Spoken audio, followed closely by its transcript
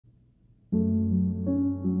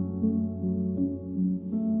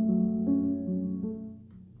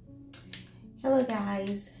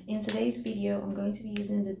guys, in today's video I'm going to be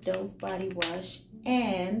using the Dove body wash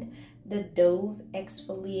and the Dove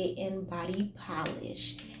exfoliating body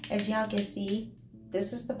polish. As y'all can see,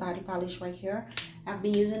 this is the body polish right here. I've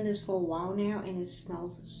been using this for a while now and it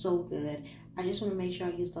smells so good. I just want to make sure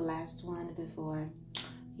I use the last one before,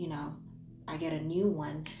 you know, I get a new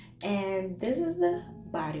one. And this is the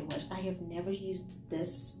body wash. I have never used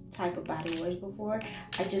this type of body wash before.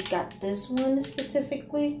 I just got this one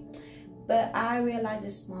specifically, but I realized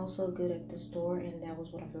it smells so good at the store, and that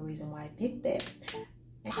was one of the reasons why I picked it.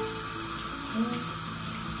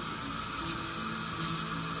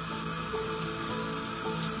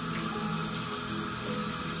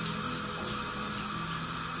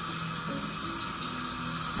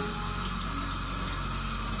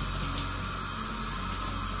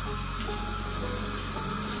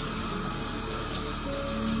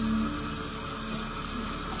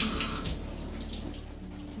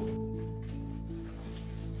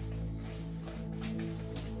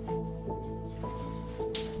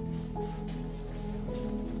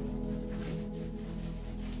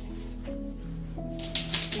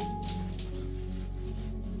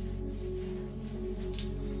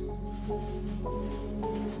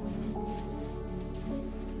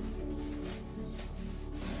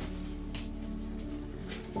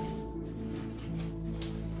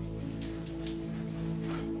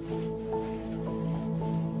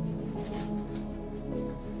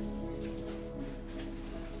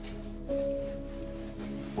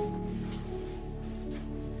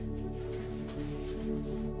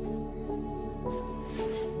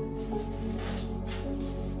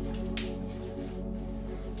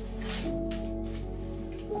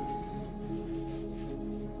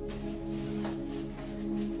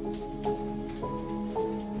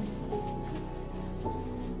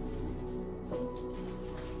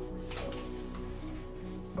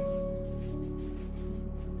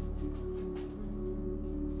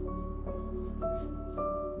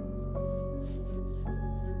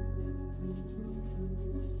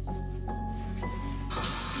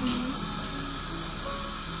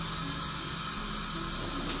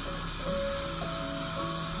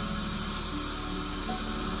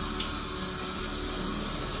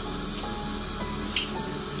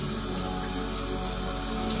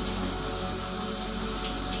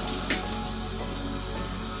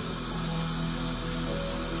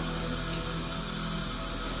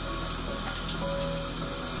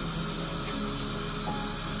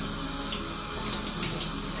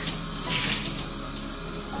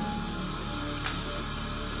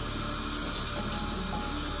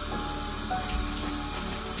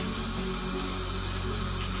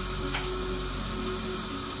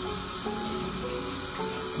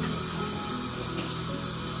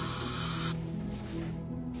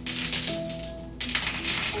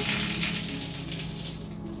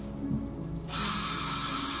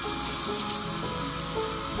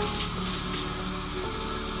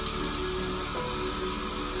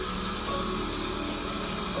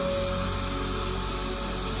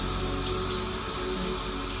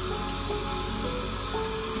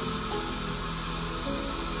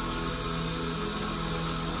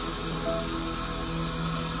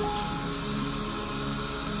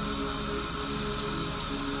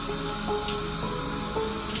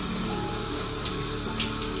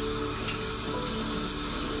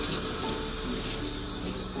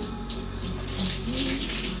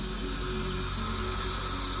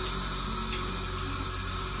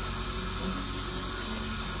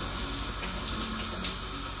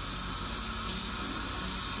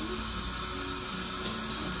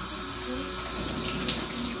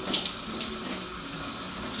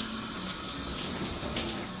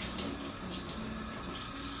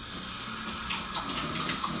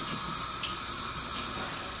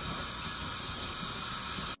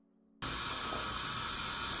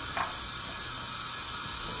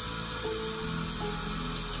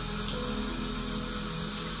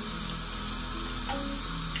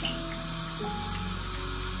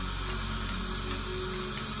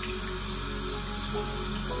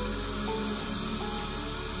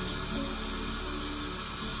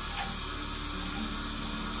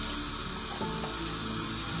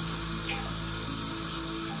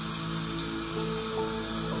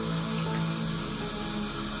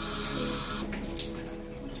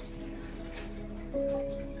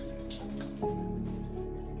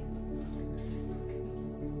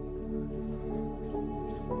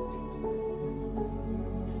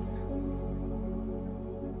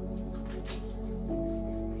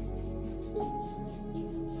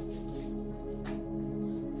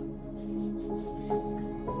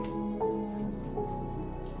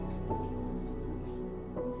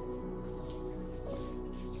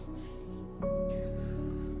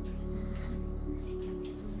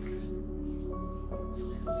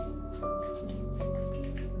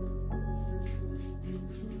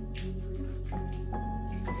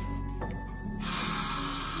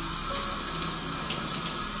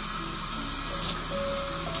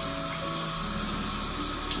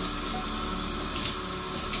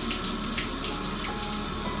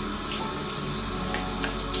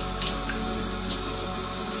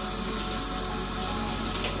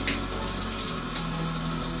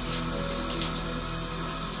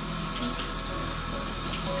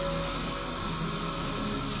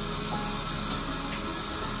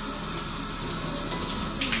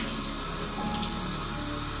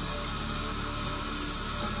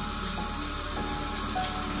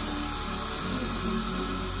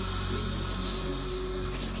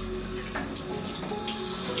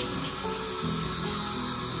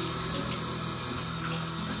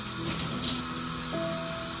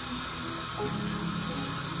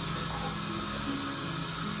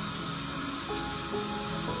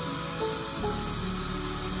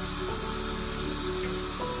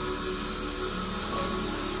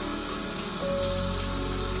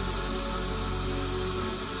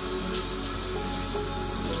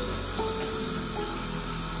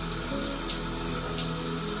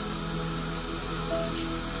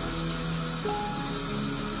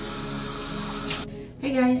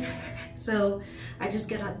 Hey guys, so I just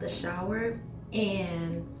got out the shower,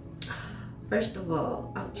 and first of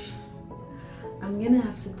all, ouch, I'm gonna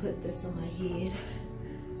have to put this on my head.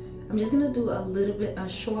 I'm just gonna do a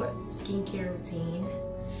short skincare routine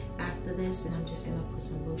after this, and I'm just gonna put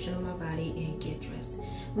some lotion on my body and get dressed.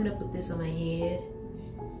 I'm gonna put this on my head,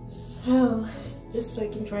 so just so I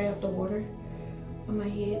can dry out the water on my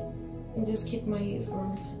head and just keep my head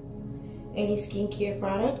from any skincare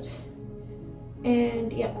product.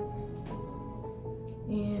 And yeah,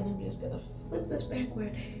 and I'm just gonna flip this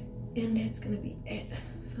backward, and that's gonna be it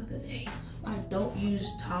for the day. I don't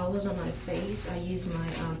use towels on my face. I use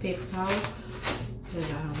my paper towel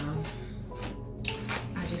because I don't know,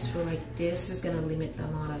 I just feel like this is gonna limit the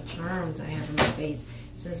amount of germs I have on my face,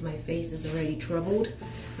 since my face is already troubled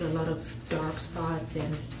with a lot of dark spots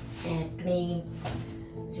and acne.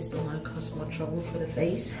 Just don't want to cause more trouble for the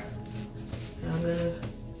face. And I'm gonna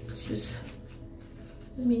just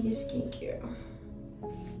mini skincare.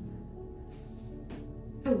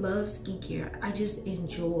 I love skincare. I just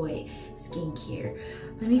enjoy skincare.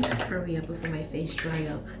 Let me hurry up before my face dry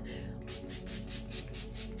up.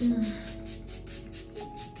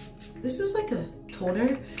 This is like a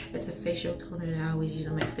toner. It's a facial toner that I always use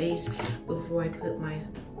on my face before I put my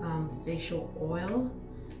facial oil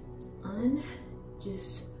on,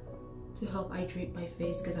 just to help hydrate my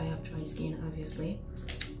face because I have dry skin. Obviously,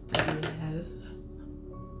 I do have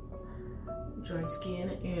dry skin,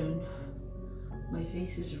 and my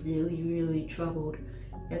face is really troubled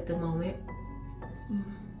at the moment.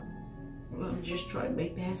 I'm just trying my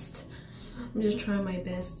best. I'm just trying my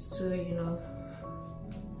best to, you know,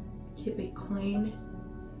 keep it clean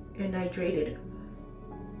and hydrated.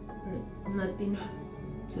 Nothing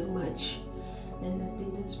too much and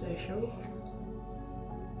nothing too special.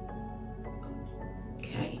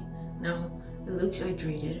 Okay, now it looks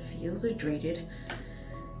hydrated, it feels hydrated,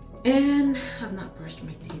 and I've not brushed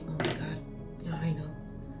my teeth. Oh my god, yeah, I know.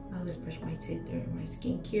 I always brush my teeth during my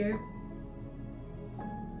skincare.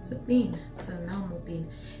 It's a thing, it's a normal thing.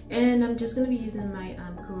 And I'm just gonna be using my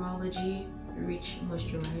Curology Rich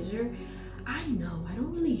Moisturizer. I know I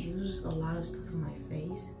don't really use a lot of stuff on my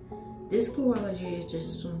face. This Curology is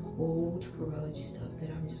just some old Curology stuff that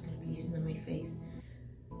I'm just gonna be using on my face.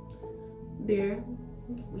 There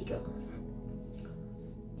we go.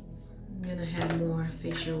 I'm gonna have more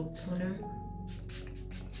facial toner.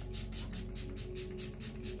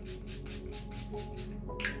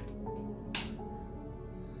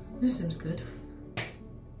 This seems good.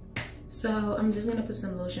 So I'm just gonna put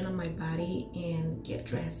some lotion on my body and get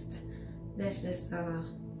dressed. That's just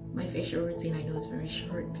my facial routine. I know it's very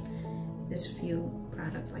short, just few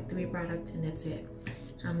products, like 3 products, and that's it.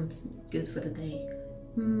 I'm good for the day.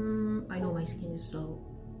 I know my skin is so,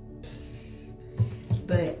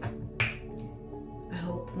 but I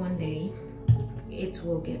hope one day it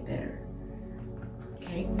will get better.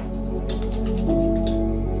 Okay.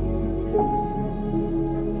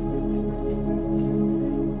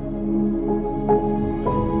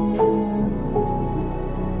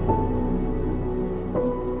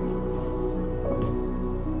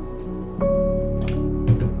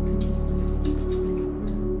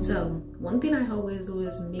 One thing I always do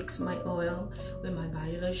is mix my oil with my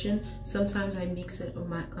body lotion. Sometimes I mix it on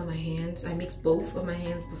my hands. I mix both of my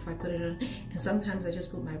hands before I put it on, and sometimes I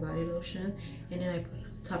just put my body lotion and then I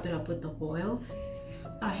top it up with the oil.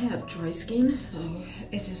 I have dry skin, so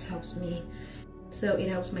it just helps me. So it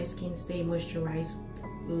helps my skin stay moisturized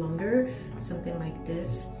longer. Something like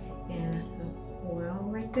this, and the oil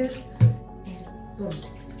right there, and boom,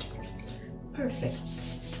 perfect.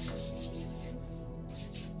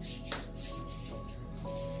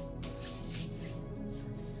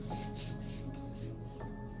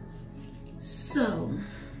 So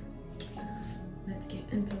let's get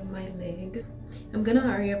into my legs. I'm gonna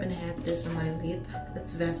hurry up and have this on my lip.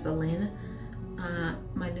 That's Vaseline.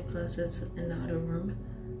 My lip gloss is in the other room.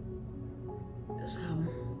 So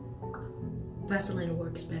Vaseline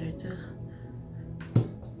works better too.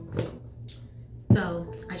 So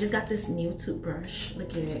I just got this new toothbrush.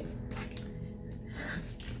 Look at it.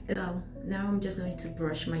 So now I'm just going to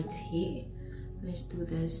brush my teeth. Let's do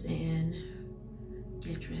this and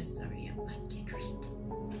get dressed. Hurry up, get dressed.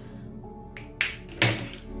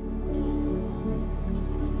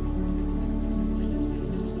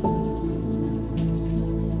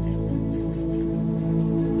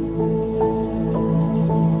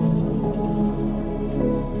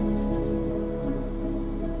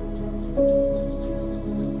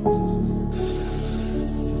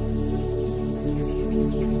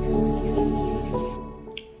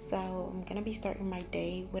 to be starting my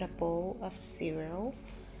day with a bowl of cereal.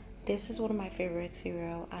 This is one of my favorite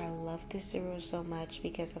cereal. I love this cereal so much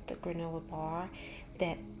because of the granola bar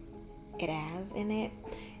that it has in it.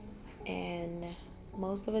 And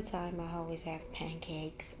most of the time I always have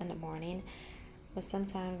pancakes in the morning, but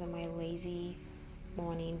sometimes on my lazy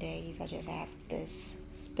morning days I just have this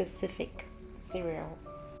specific cereal.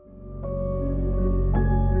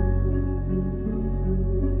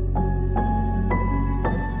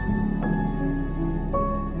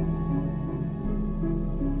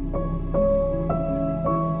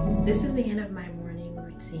 This is the end of my morning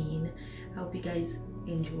routine. I hope you guys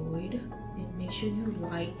enjoyed, and make sure you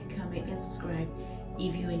like, comment, and subscribe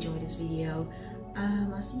if you enjoyed this video.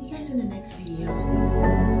 I'll see you guys in the next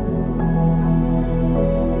video.